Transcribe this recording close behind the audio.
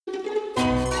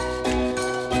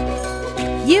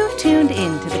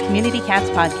Community Cats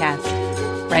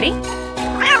podcast. Ready?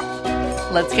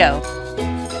 Let's go.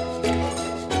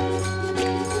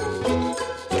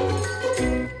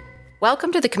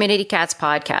 Welcome to the Community Cats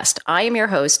podcast. I am your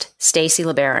host, Stacy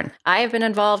LeBaron. I have been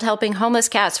involved helping homeless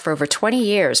cats for over 20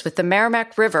 years with the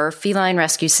Merrimack River Feline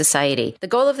Rescue Society. The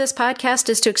goal of this podcast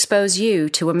is to expose you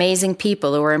to amazing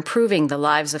people who are improving the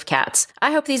lives of cats.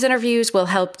 I hope these interviews will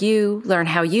help you learn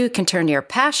how you can turn your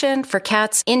passion for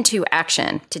cats into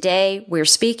action. Today, we're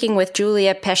speaking with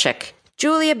Julia Peshek.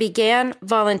 Julia began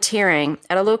volunteering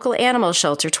at a local animal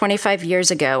shelter 25 years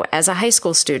ago as a high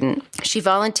school student. She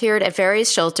volunteered at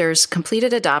various shelters,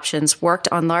 completed adoptions, worked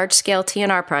on large-scale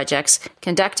TNR projects,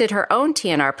 conducted her own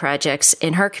TNR projects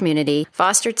in her community,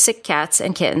 fostered sick cats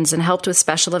and kittens, and helped with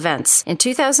special events. In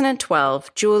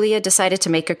 2012, Julia decided to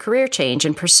make a career change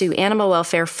and pursue animal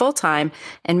welfare full-time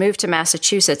and moved to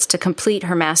Massachusetts to complete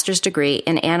her master's degree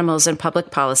in animals and public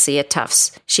policy at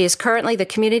Tufts. She is currently the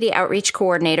community outreach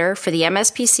coordinator for the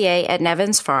MSPCA at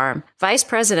Nevins Farm, vice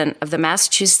president of the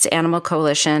Massachusetts Animal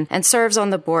Coalition, and serves on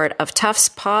the board of Tufts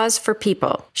Paws for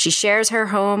People. She shares her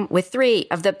home with 3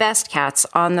 of the best cats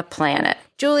on the planet.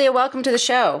 Julia, welcome to the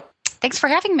show. Thanks for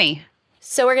having me.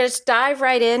 So we're going to dive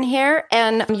right in here.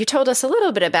 And you told us a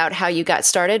little bit about how you got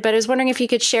started, but I was wondering if you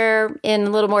could share in a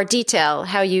little more detail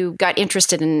how you got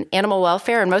interested in animal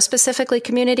welfare and most specifically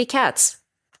community cats.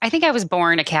 I think I was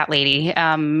born a cat lady.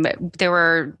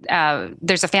 There's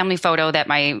a family photo that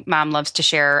my mom loves to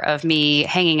share of me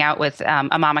hanging out with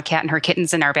a mama cat and her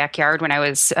kittens in our backyard when I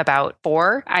was about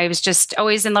 4. I was just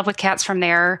always in love with cats from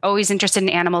there, always interested in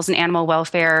animals and animal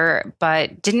welfare,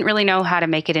 but didn't really know how to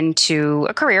make it into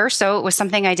a career. So it was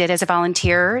something I did as a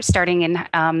volunteer starting in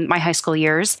my high school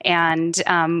years, and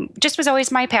just was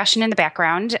always my passion in the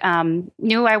background.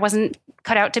 Knew I wasn't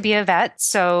cut out to be a vet,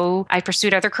 so I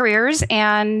pursued other careers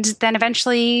and then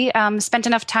eventually spent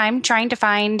enough time trying to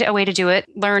find a way to do it,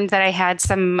 learned that I had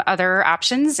some other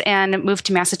options, and moved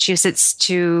to Massachusetts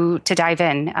to dive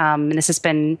in. And this has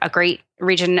been a great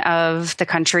region of the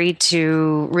country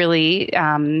to really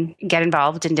get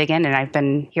involved and dig in, and I've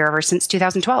been here ever since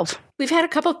 2012. We've had a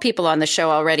couple of people on the show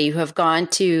already who have gone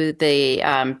to the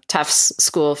Tufts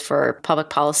School for Public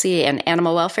Policy and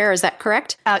Animal Welfare. Is that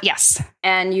correct? Yes.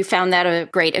 And you found that a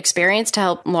great experience to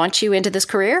help launch you into this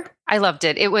career? I loved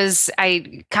it.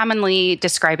 I commonly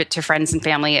describe it to friends and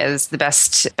family as the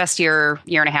best year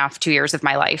and a half, 2 years of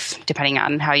my life, depending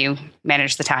on how you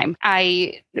manage the time.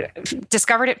 I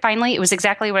discovered it finally. It was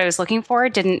exactly what I was looking for.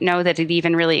 Didn't know that it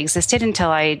even really existed until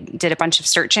I did a bunch of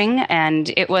searching.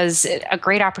 And it was a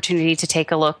great opportunity to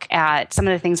take a look at some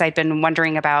of the things I'd been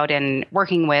wondering about and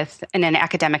working with in an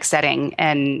academic setting.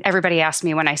 And everybody asked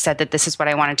me when I said that this is what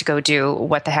I wanted to go do,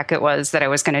 what the heck it was that I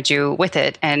was going to do with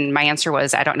it. And my answer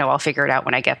was, I don't know. I'll figure it out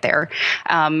when I get there.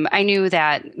 I knew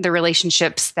that the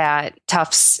relationships that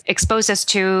Tufts exposed us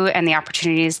to and the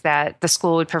opportunities that the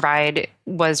school would provide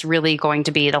was really going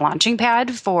to be the launching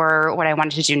pad for what I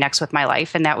wanted to do next with my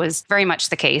life. And that was very much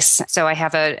the case. So I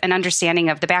have an understanding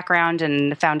of the background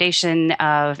and the foundation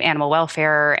of animal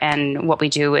welfare and what we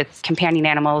do with companion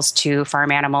animals to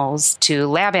farm animals to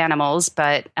lab animals.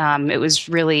 But it was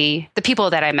really the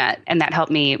people that I met, and that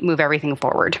helped me move everything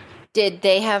forward. Did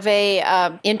they have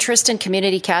a interest in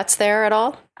community cats there at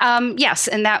all? Yes,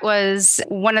 and that was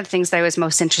one of the things that I was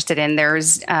most interested in.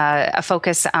 There's a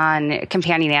focus on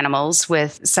companion animals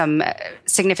with some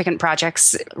significant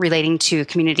projects relating to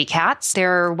community cats.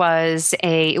 There was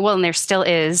and there still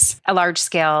is a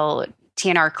large-scale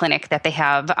TNR clinic that they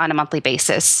have on a monthly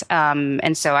basis.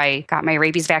 And so I got my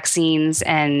rabies vaccines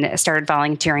and started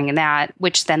volunteering in that,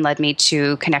 which then led me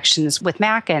to connections with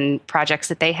MAC and projects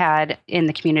that they had in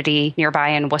the community nearby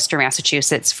in Worcester,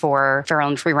 Massachusetts for feral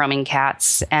and free-roaming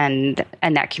cats and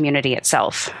that community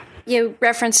itself. You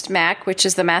referenced MAC, which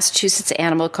is the Massachusetts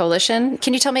Animal Coalition.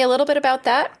 Can you tell me a little bit about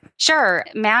that? Sure.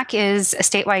 MAC is a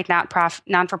statewide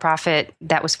non-for-profit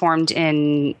that was formed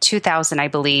in 2000, I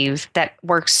believe, that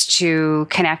works to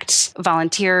connect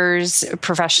volunteers,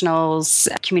 professionals,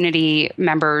 community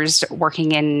members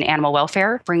working in animal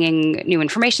welfare, bringing new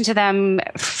information to them,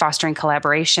 fostering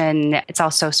collaboration. It's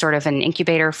also sort of an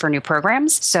incubator for new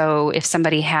programs. So if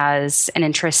somebody has an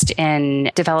interest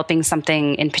in developing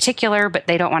something in particular, but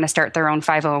they don't want to start their own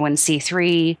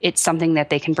 501c3, it's something that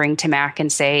they can bring to MAC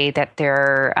and say that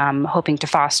they're hoping to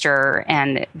foster,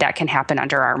 and that can happen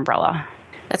under our umbrella.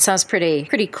 That sounds pretty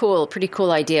cool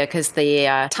idea, because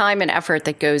the time and effort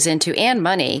that goes into, and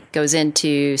money goes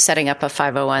into setting up a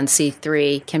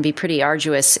 501c3 can be pretty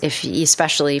arduous,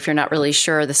 especially if you're not really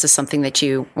sure this is something that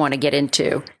you want to get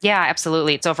into. Yeah,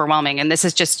 absolutely. It's overwhelming. And this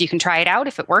is just, you can try it out.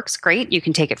 If it works, great. You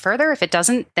can take it further. If it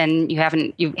doesn't, then you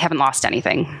haven't lost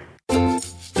anything.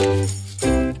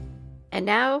 And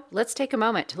now, let's take a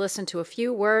moment to listen to a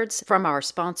few words from our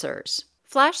sponsors.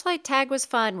 Flashlight tag was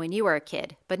fun when you were a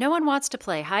kid, but no one wants to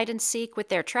play hide and seek with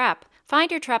their trap.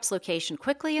 Find your trap's location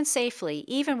quickly and safely,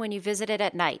 even when you visit it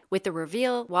at night, with the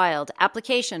Reveal Wild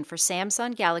application for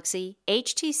Samsung Galaxy,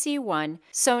 HTC One,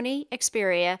 Sony,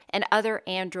 Xperia, and other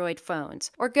Android phones.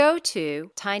 Or go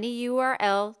to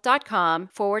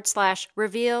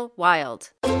tinyurl.com/Reveal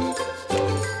Wild.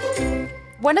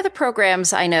 One of the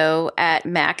programs I know at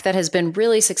MAC that has been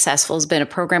really successful has been a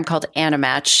program called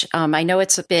Animatch. I know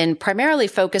it's been primarily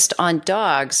focused on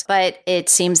dogs, but it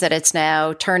seems that it's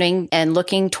now turning and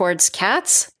looking towards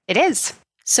cats. It is.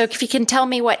 So if you can tell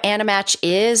me what Animatch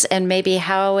is and maybe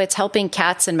how it's helping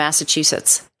cats in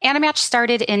Massachusetts. Animatch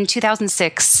started in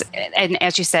 2006, and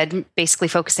as you said, basically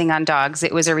focusing on dogs.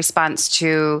 It was a response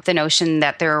to the notion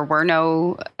that there were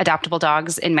no adoptable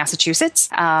dogs in Massachusetts.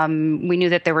 We knew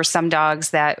that there were some dogs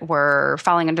that were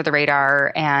falling under the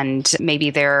radar, and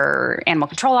maybe their animal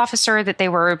control officer that they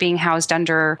were being housed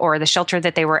under or the shelter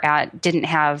that they were at didn't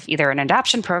have either an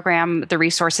adoption program, the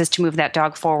resources to move that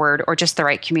dog forward, or just the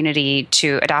right community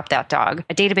to adopt that dog.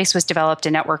 A database was developed,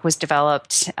 a network was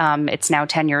developed. It's now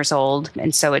 10 years old,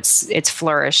 and so it's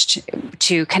flourished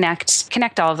to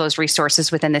connect all of those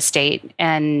resources within the state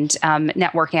and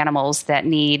network animals that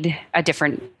need a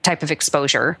different type of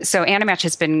exposure. So Animatch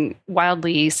has been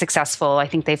wildly successful. I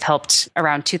think they've helped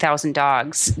around 2,000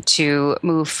 dogs to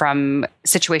move from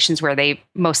situations where they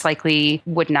most likely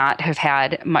would not have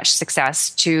had much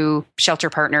success to shelter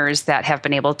partners that have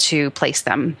been able to place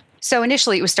them. So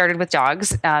initially it was started with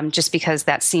dogs, just because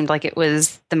that seemed like it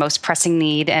was the most pressing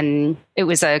need, and it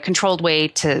was a controlled way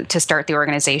to start the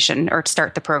organization or to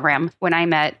start the program. When I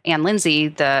met Ann Lindsay,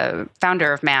 the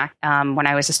founder of MAC, when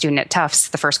I was a student at Tufts,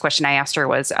 the first question I asked her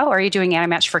was, "Oh, are you doing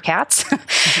Animatch for cats?"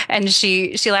 And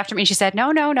she laughed at me and she said,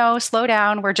 No, slow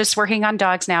down. We're just working on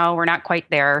dogs now. We're not quite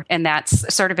there. And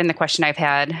that's sort of been the question I've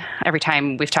had every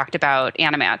time we've talked about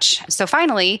Animatch. So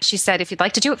finally, she said, if you'd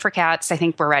like to do it for cats, I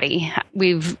think we're ready.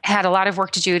 We've had a lot of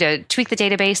work to do to tweak the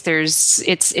database.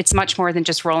 It's much more than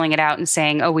just rolling it out and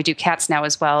saying, oh, we do cats now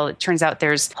as well. It turns out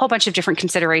there's a whole bunch of different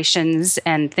considerations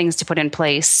and things to put in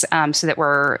place so that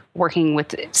we're working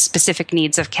with specific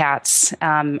needs of cats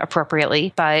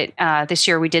appropriately. But this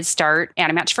year we did start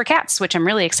Animatch for Cats, which I'm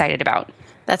really excited about.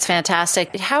 That's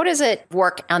fantastic. How does it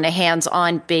work on a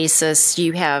hands-on basis?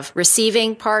 You have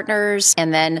receiving partners,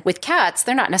 and then with cats,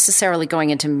 they're not necessarily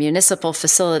going into municipal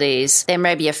facilities. There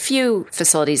may be a few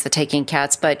facilities that take in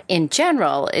cats, but in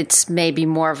general, it's maybe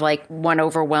more of like one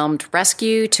overwhelmed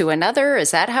rescue to another.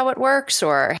 Is that how it works?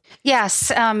 Or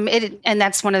yes, and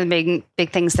that's one of the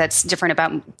big things that's different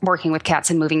about working with cats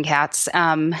and moving cats.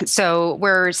 So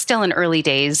we're still in early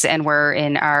days, and we're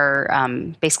in our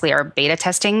basically our beta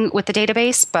testing with the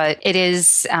database. But it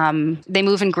is, they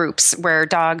move in groups where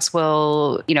dogs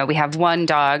will, we have one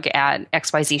dog at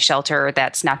XYZ shelter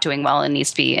that's not doing well and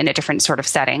needs to be in a different sort of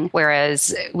setting.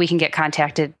 Whereas we can get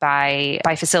contacted by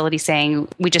facilities saying,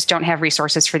 we just don't have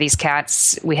resources for these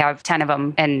cats. We have 10 of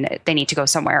them and they need to go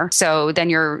somewhere. So then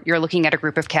you're looking at a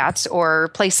group of cats, or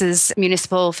places,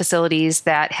 municipal facilities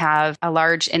that have a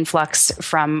large influx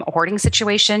from a hoarding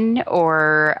situation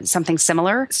or something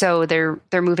similar. So they're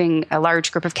moving a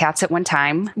large group of cats at one time.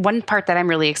 One part that I'm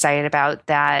really excited about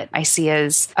that I see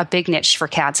as a big niche for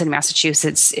cats in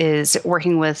Massachusetts is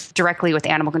working directly with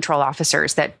animal control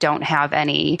officers that don't have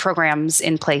any programs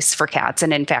in place for cats,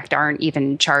 and in fact aren't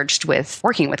even charged with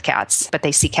working with cats, but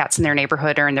they see cats in their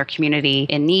neighborhood or in their community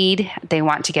in need. They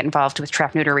want to get involved with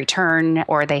trap, neuter, return,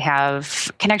 or they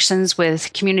have connections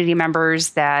with community members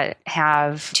that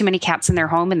have too many cats in their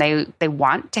home and they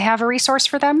want to have a resource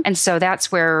for them. And so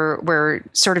that's where we're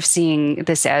sort of seeing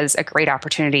this as a great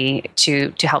opportunity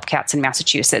to help cats in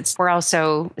Massachusetts. We're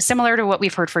also, similar to what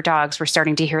we've heard for dogs, we're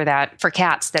starting to hear that for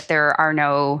cats, that there are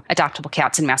no adoptable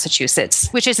cats in Massachusetts,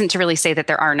 which isn't to really say that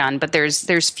there are none, but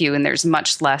there's few, and there's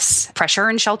much less pressure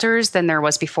in shelters than there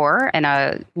was before, and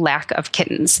a lack of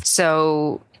kittens.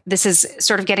 So this is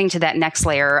sort of getting to that next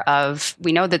layer of,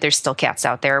 we know that there's still cats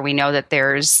out there. We know that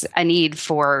there's a need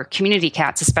for community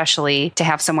cats, especially, to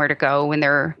have somewhere to go when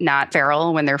they're not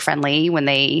feral, when they're friendly, when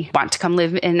they want to come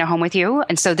live in a home with you.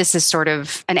 And so this is sort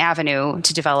of an avenue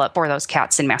to develop for those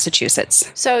cats in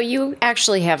Massachusetts. So you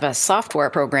actually have a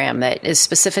software program that is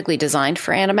specifically designed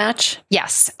for Animatch?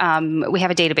 Yes. We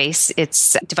have a database.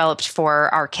 It's developed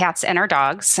for our cats and our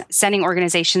dogs. Sending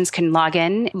organizations can log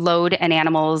in, load an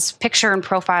animal's picture and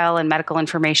profile profile and medical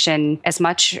information, as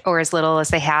much or as little as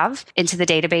they have, into the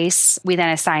database. We then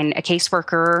assign a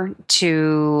caseworker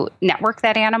to network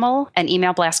that animal. An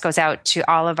email blast goes out to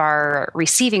all of our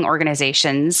receiving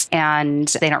organizations, and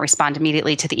they don't respond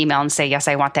immediately to the email and say, yes,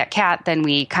 I want that cat. Then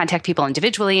we contact people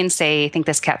individually and say, I think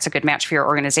this cat's a good match for your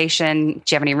organization.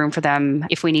 Do you have any room for them?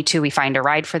 If we need to, we find a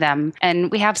ride for them.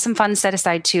 And we have some funds set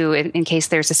aside too, in case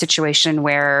there's a situation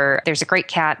where there's a great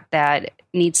cat that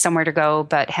needs somewhere to go,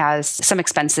 but has some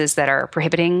expenses that are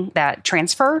prohibiting that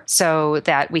transfer, so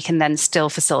that we can then still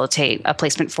facilitate a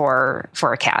placement for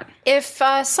a cat. If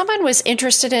someone was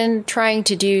interested in trying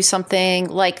to do something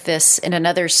like this in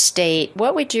another state,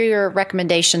 what would your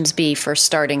recommendations be for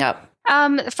starting up?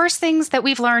 The first things that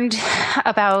we've learned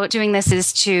about doing this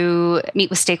is to meet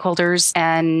with stakeholders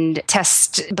and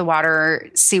test the water,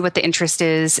 see what the interest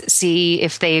is, see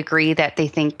if they agree that they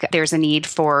think there's a need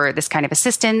for this kind of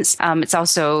assistance. It's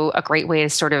also a great way to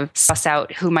sort of suss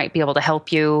out who might be able to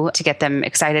help you to get them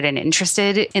excited and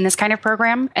interested in this kind of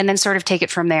program, and then sort of take it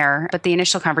from there. But the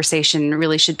initial conversation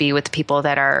really should be with the people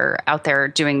that are out there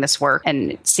doing this work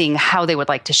and seeing how they would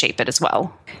like to shape it as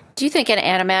well. Do you think an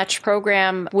Animatch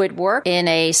program would work in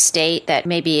a state that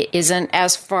maybe isn't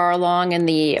as far along in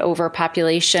the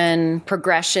overpopulation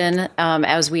progression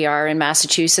as we are in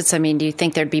Massachusetts? I mean, do you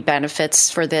think there'd be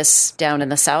benefits for this down in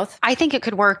the South? I think it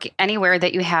could work anywhere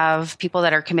that you have people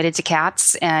that are committed to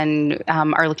cats and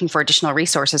are looking for additional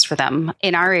resources for them.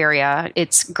 In our area,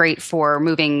 it's great for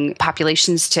moving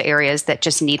populations to areas that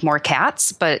just need more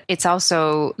cats, but it's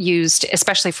also used,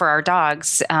 especially for our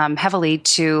dogs, heavily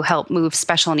to help move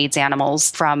special needs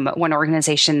animals from one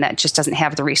organization that just doesn't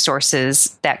have the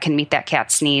resources that can meet that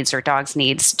cat's needs or dog's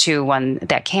needs to one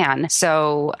that can.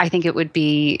 So I think it would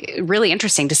be really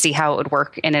interesting to see how it would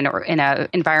work in an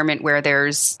environment where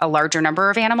there's a larger number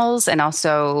of animals and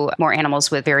also more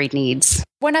animals with varied needs.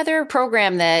 One other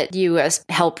program that you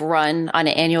help run on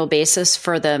an annual basis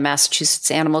for the Massachusetts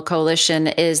Animal Coalition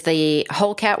is the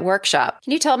Whole Cat Workshop.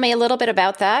 Can you tell me a little bit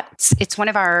about that? It's one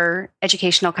of our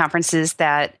educational conferences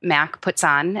that MAC puts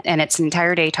on, and it's an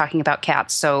entire day talking about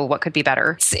cats. So what could be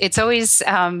better? It's always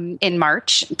in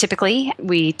March, typically.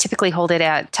 We typically hold it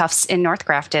at Tufts in North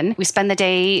Grafton. We spend the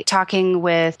day talking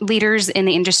with leaders in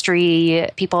the industry,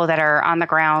 people that are on the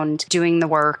ground doing the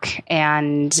work,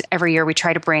 and every year we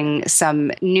try to bring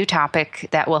some new topic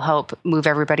that will help move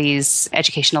everybody's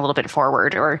education a little bit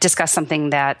forward or discuss something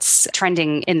that's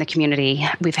trending in the community.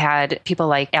 We've had people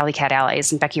like Alley Cat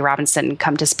Allies and Becky Robinson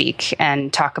come to speak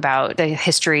and talk about the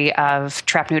history of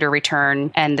trap-neuter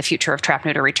return and the future of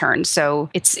trap-neuter return. So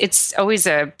it's always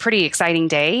a pretty exciting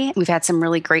day. We've had some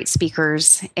really great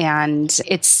speakers, and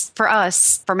it's for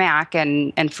us, for MAC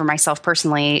and for myself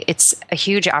personally, it's a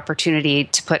huge opportunity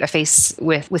to put a face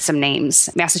with some names.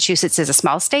 Massachusetts is a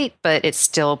small state, but it's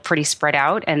still pretty spread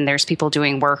out, and there's people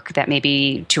doing work that may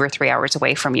be 2 or 3 hours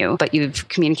away from you, but you've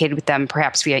communicated with them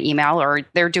perhaps via email, or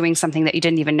they're doing something that you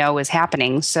didn't even know was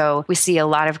happening. So we see a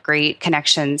lot of great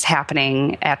connections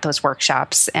happening at those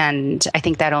workshops, and I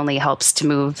think that only helps to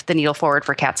move the needle forward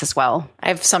for cats as well.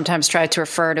 I've sometimes tried to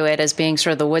refer to it as being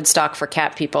sort of the Woodstock for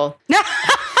cat people.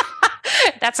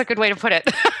 That's a good way to put it.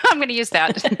 I'm going to use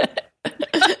that.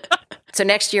 So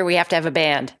next year we have to have a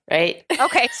band, right?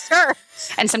 Okay, sure.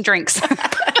 And some drinks.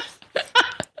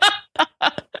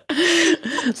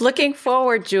 Looking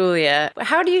forward, Julia,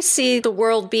 how do you see the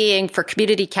world being for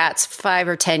community cats 5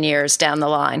 or 10 years down the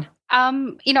line?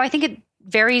 I think it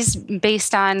varies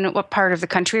based on what part of the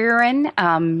country you're in.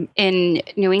 In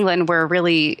New England, we're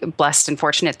really blessed and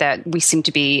fortunate that we seem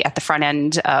to be at the front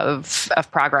end of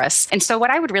progress. And so what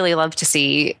I would really love to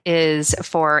see is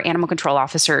for animal control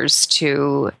officers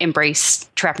to embrace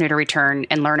trap-neuter return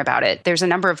and learn about it. There's a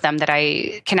number of them that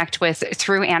I connect with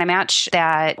through Animatch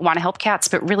that want to help cats,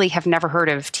 but really have never heard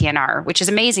of TNR, which is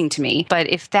amazing to me. But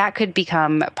if that could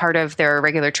become part of their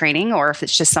regular training, or if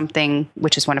it's just something,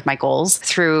 which is one of my goals,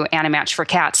 through Animatch for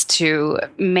cats to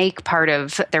make part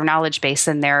of their knowledge base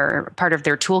and their part of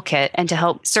their toolkit, and to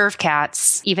help serve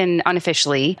cats even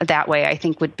unofficially that way, I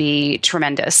think would be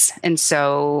tremendous. And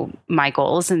so my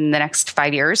goal is in the next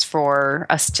 5 years for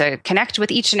us to connect with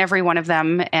each and every one of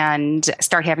them and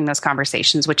start having those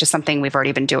conversations, which is something we've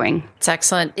already been doing. It's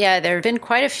excellent. Yeah, there have been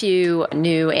quite a few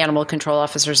new animal control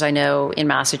officers I know in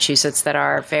Massachusetts that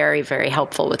are very, very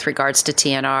helpful with regards to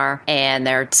TNR. And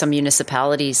there are some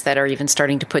municipalities that are even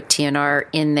starting to put TNR are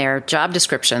in their job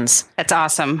descriptions. That's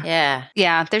awesome. Yeah.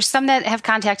 Yeah. There's some that have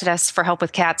contacted us for help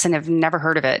with cats and have never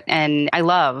heard of it. And I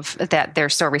love that they're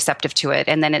so receptive to it.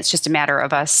 And then it's just a matter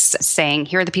of us saying,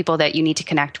 here are the people that you need to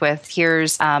connect with.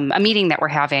 Here's a meeting that we're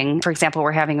having. For example,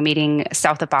 we're having a meeting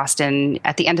south of Boston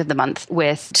at the end of the month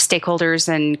with stakeholders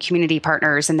and community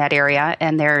partners in that area.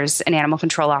 And there's an animal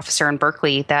control officer in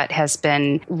Berkeley that has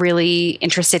been really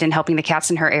interested in helping the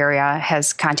cats in her area,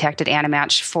 has contacted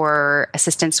Animatch for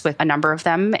assistance with a number of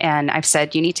them. And I've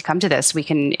said, you need to come to this. We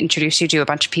can introduce you to a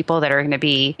bunch of people that are going to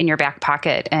be in your back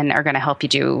pocket and are going to help you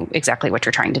do exactly what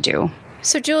you're trying to do.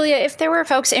 So, Julia, if there were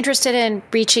folks interested in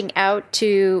reaching out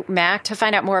to MAC to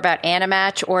find out more about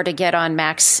Animatch or to get on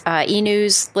MAC's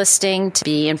e-news listing to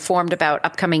be informed about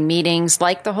upcoming meetings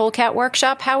like the Whole Cat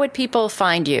Workshop, how would people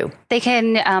find you? They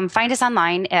can find us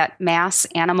online at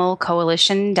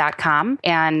massanimalcoalition.com.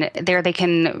 And there they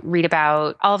can read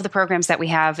about all of the programs that we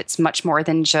have. It's much more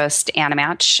than just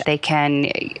Animatch. They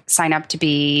can sign up to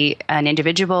be an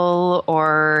individual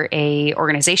or a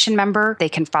organization member. They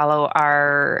can follow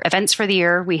our events for the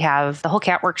year. We have the Whole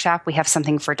Cat Workshop. We have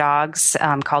something for dogs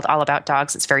called All About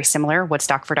Dogs. It's very similar,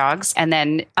 Woodstock for Dogs. And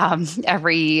then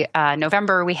every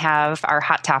November, we have our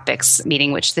Hot Topics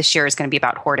meeting, which this year is going to be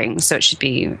about hoarding. So it should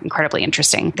be incredibly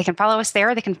interesting. They can follow us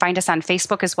there. They can find us on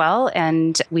Facebook as well.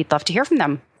 And we'd love to hear from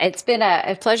them. It's been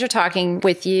a pleasure talking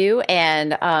with you.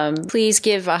 And please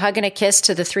give a hug and a kiss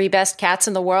to the 3 best cats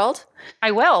in the world.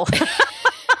 I will.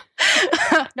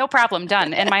 No problem.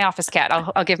 Done. And my office cat.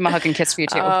 I'll give him a hug and kiss for you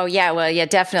too. Oh, yeah. Well, yeah,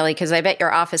 definitely. Because I bet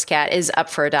your office cat is up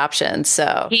for adoption.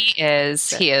 So he is.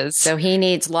 So he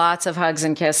needs lots of hugs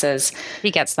and kisses.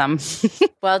 He gets them.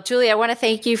 Well, Julie, I want to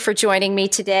thank you for joining me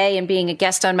today and being a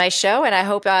guest on my show. And I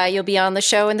hope you'll be on the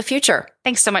show in the future.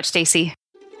 Thanks so much, Stacy.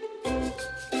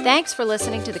 Thanks for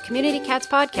listening to the Community Cats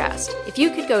Podcast. If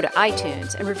you could go to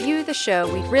iTunes and review the show,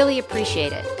 we'd really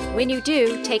appreciate it. When you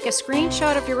do, take a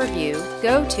screenshot of your review,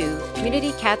 go to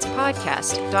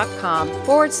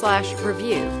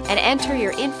communitycatspodcast.com/review and enter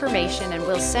your information and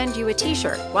we'll send you a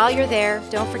t-shirt. While you're there,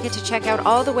 don't forget to check out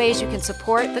all the ways you can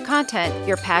support the content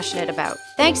you're passionate about.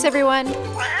 Thanks, everyone.